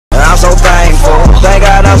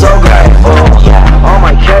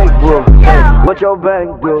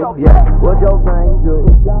bang do? Yeah, what your bang do?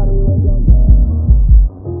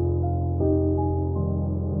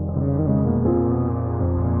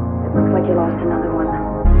 It looks like you lost another one.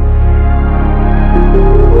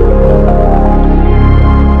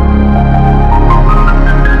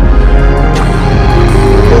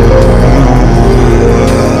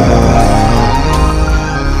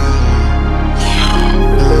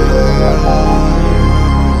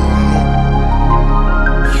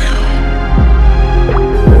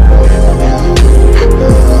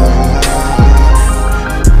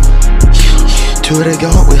 Two-headed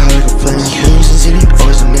goat, we hot like a flame. Lil ZD,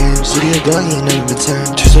 always the name. ZD a dog, he ain't never been tame.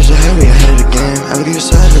 2 steps ahead, we ahead of the game. I look at your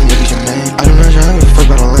side, then look at your name. I do not try to fuck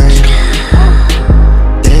about a lane.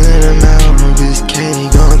 They let him out, no bitch Kane,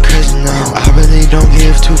 he going crazy now. I really don't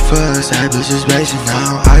give two fucks, that bitch is basic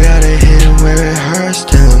now. I gotta hit him where it hurts,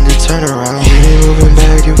 tell him to turn around. He ain't moving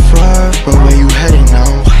back and forth, but where you heading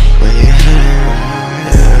now? Where you heading?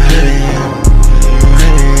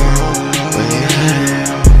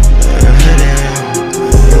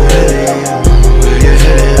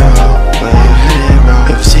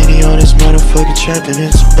 Trap and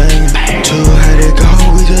it's a bang. Two-headed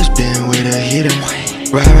goat, we just been with a heater.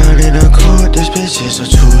 Ride around in a court, this bitch is a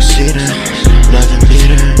two-seater. Nothing beat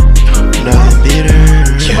her, nothing beat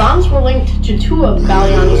her. The bombs were linked to 2 of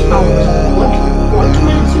Galliani's followers. One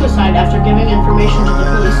committed suicide after giving information to the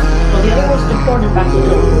police, while the other was deported back to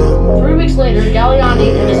Italy. 3 weeks later, Galliani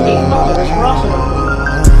and his 8 followers were also deported.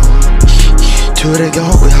 Two-headed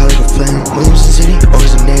goat, we hot like a flame. Lil ZD,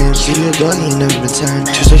 always the name. ZD a dog, he ain't never been tame.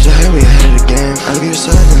 2 steps ahead, we ahead of the game. I look at your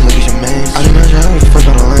side, then look at your main. I do not try to fuck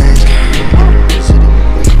about a lane.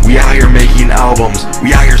 We out here making albums, we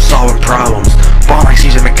out here solving problems. Ball like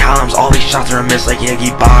Caesar McCollums, all these shots are a miss like Yankee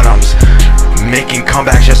Bottoms. Making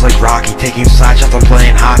comebacks just like Rocky, taking side shots and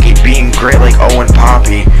playing hockey. Being great like Owen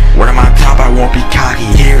Poppy. When I'm on top, I won't be cocky.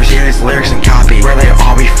 Here's lyrics and copy, where they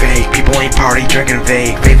all be fake. People ain't party, drinking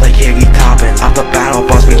vague, fake like Iggy Toppin. Off the battle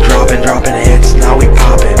bus, we dropping hits. Now we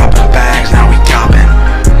popping bags, now we copping.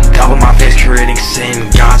 Double my face, creating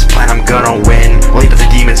sin. God's plan, I'm gonna win. Leap the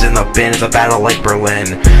demons in the bin, it's a battle like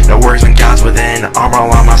Berlin. No worries when God's within, armor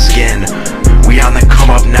on my skin. We on the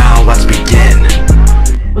come up now, let's begin.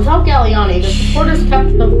 Without Galliani, the supporters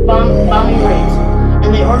kept the bombing raids,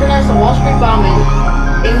 and they organized a Wall Street bombing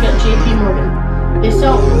aimed at JP Morgan. They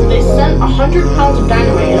sent 100 pounds of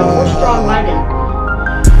dynamite in a horse-drawn wagon.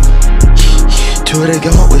 Two-headed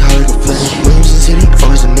goat, we hot like a flame. Lil ZD,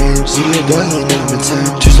 always the name. ZD a dog, he ain't never been tame.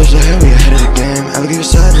 2 steps ahead, we ahead of the game. I look at your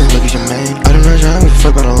side, then look at your main. I do not try to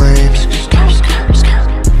fuck about a lane.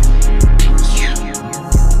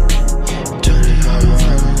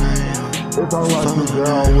 It's alright to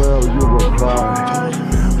down well, you reply.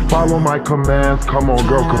 Follow my commands, come on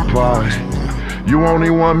girl, comply. You only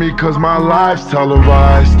want me cause my life's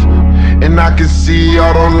televised, and I can see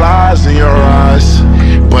all the lies in your eyes.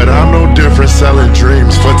 But I'm no different selling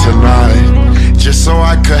dreams for tonight, just so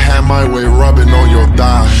I could have my way rubbing on your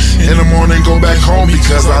thighs. In the morning go back home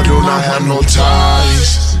because I do not have no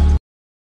ties.